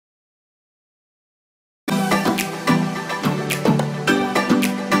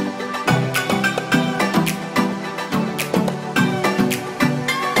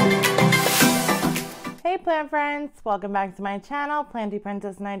plant friends, welcome back to my channel, Planty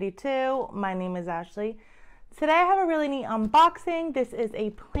Princess 92. My name is Ashley. Today I have a really neat unboxing. This is a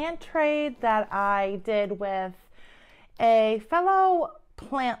plant trade that I did with a fellow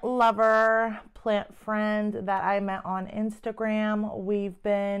plant lover, plant friend that I met on Instagram. We've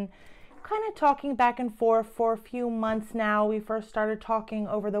been kind of talking back and forth for a few months now. We first started talking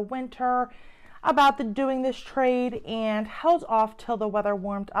over the winter about doing this trade and held off till the weather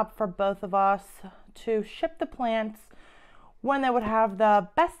warmed up for both of us to ship the plants when they would have the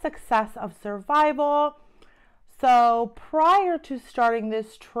best success of survival. So prior to starting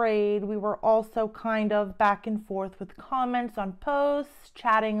this trade, we were also kind of back and forth with comments on posts,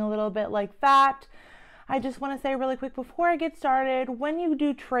 chatting a little bit like that. I just want to say really quick before I get started, when you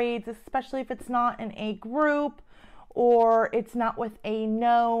do trades, especially if it's not in a group or it's not with a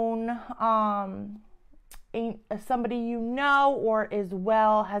known somebody you know or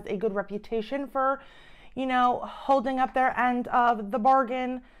has a good reputation for, holding up their end of the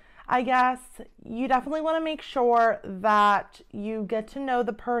bargain, I guess, you definitely want to make sure that you get to know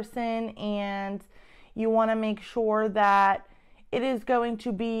the person and you want to make sure that it is going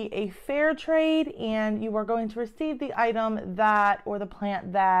to be a fair trade and you are going to receive the item or the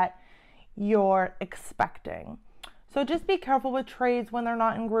plant that you're expecting. So just be careful with trades when they're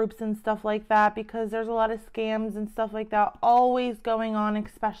not in groups and stuff like that, because there's a lot of scams and stuff like that always going on,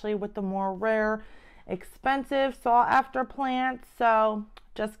 especially with the more rare, expensive, sought after plants. So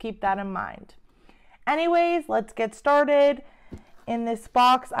just keep that in mind. Anyways, let's get started. In this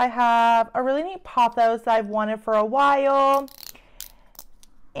box, I have a really neat Pothos I've wanted for a while.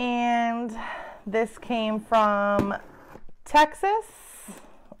 And this came from Texas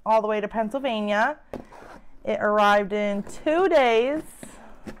all the way to Pennsylvania. It arrived in 2 days,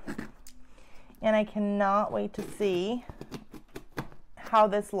 and I cannot wait to see how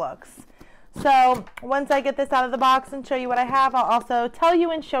this looks. So once I get this out of the box and show you what I have, I'll also tell you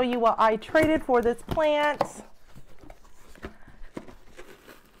and show you what I traded for this plant.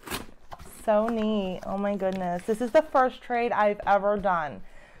 So neat. Oh my goodness. This is the first trade I've ever done.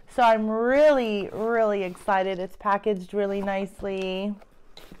 So I'm really, really excited. It's packaged really nicely.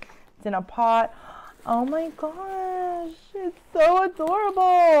 It's in a pot. Oh my gosh, it's so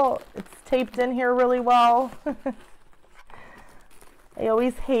adorable. It's taped in here really well. I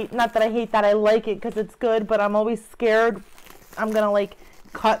always hate, not that I hate that, I like it because it's good, but I'm always scared I'm gonna like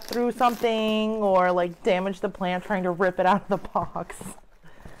cut through something or like damage the plant trying to rip it out of the box.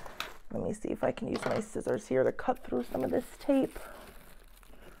 Let me see if I can use my scissors here to cut through some of this tape.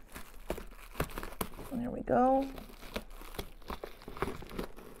 There we go.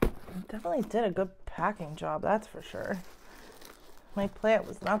 Definitely did a good packing job, that's for sure. My plant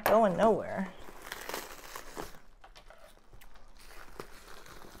was not going nowhere.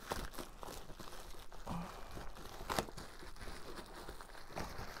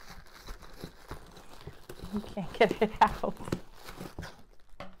 You can't get it out.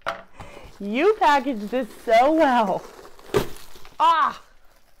 You packaged this so well. Ah!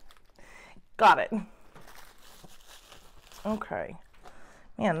 Got it. Okay.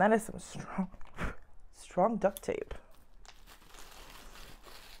 Man, that is some strong duct tape.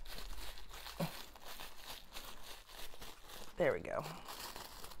 There we go.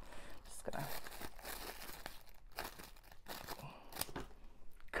 Just gonna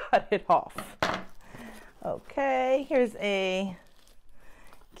cut it off. Okay, here's a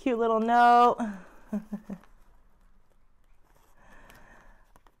cute little note.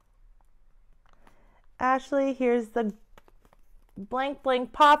 Ashley, here's the blank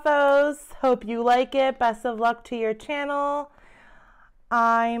blank Pothos. Hope you like it. Best of luck to your channel.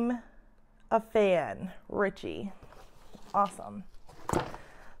 I'm a fan. Richie. Awesome.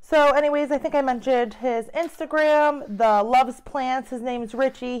 So anyways, I think I mentioned his Instagram, the Loves Plants. His name is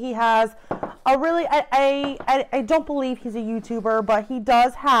Richie. He has a really, I don't believe he's a YouTuber, but he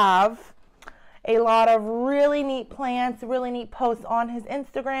does have a lot of really neat plants, really neat posts on his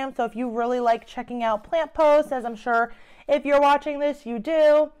Instagram. So if you really like checking out plant posts, as I'm sure if you're watching this, you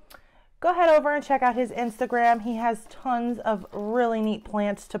do, go ahead over and check out his Instagram. He has tons of really neat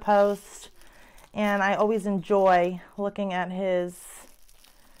plants to post, and I always enjoy looking at his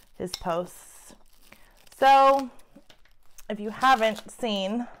posts. So if you haven't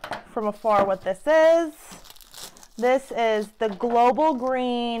seen from afar what this is the Global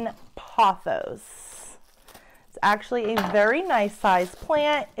Green Pothos. It's actually a very nice sized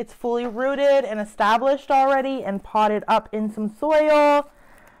plant. It's fully rooted and established already and potted up in some soil.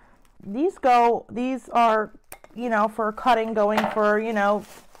 These are, for cutting, going for,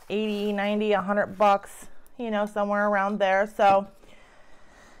 80, 90, $100, somewhere around there. So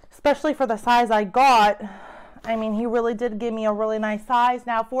especially for the size I got. I mean, he really did give me a really nice size.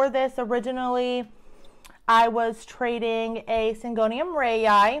 Now for this, originally I was trading a Syngonium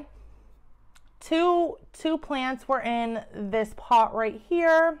rayi. Two plants were in this pot right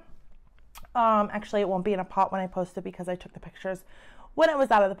here. Actually, it won't be in a pot when I post it because I took the pictures when it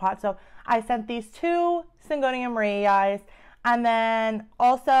was out of the pot. So I sent these two Syngonium rayis, and then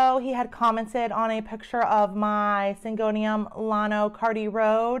also he had commented on a picture of my Syngonium Llano Cardi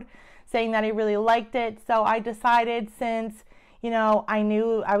Road, saying that he really liked it. So I decided, since, you know, I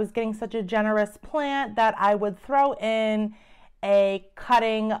knew I was getting such a generous plant, that I would throw in a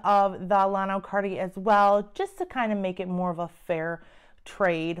cutting of the Llano Cardi as well, just to kind of make it more of a fair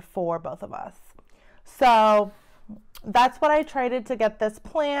trade for both of us. So that's what I traded to get this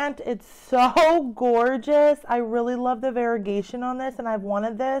plant. It's so gorgeous. I really love the variegation on this, and I've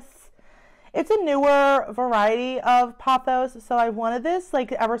wanted this. It's a newer variety of Pothos, so I've wanted this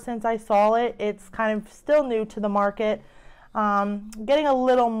like ever since I saw it. It's kind of still new to the market. Getting a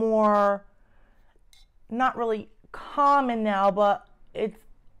little more, not really common now, but it's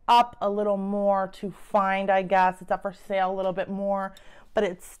up a little more to find, I guess. It's up for sale a little bit more, but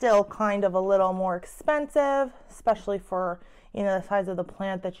it's still kind of a little more expensive, especially for, you know, the size of the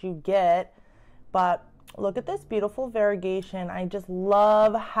plant that you get. But look at this beautiful variegation. I just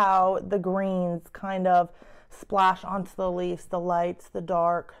love how the greens kind of splash onto the leaves, the lights, the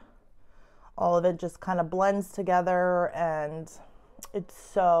dark, all of it just kind of blends together, and it's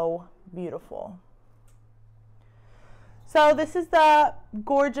so beautiful. So this is the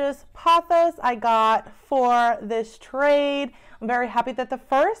gorgeous Pothos I got for this trade. I'm very happy that the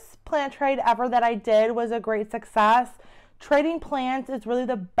first plant trade ever that I did was a great success. Trading plants is really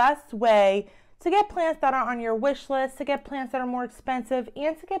the best way to get plants that are on your wish list, to get plants that are more expensive,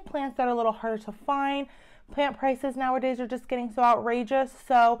 and to get plants that are a little harder to find. Plant prices nowadays are just getting so outrageous.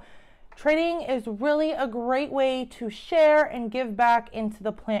 So trading is really a great way to share and give back into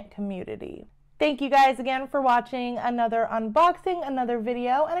the plant community. Thank you guys again for watching another unboxing, another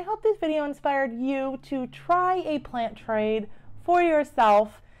video, and I hope this video inspired you to try a plant trade for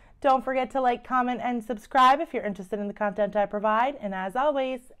yourself. Don't forget to like, comment, and subscribe if you're interested in the content I provide. And as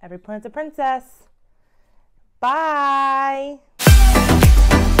always, every plant's a princess. Bye!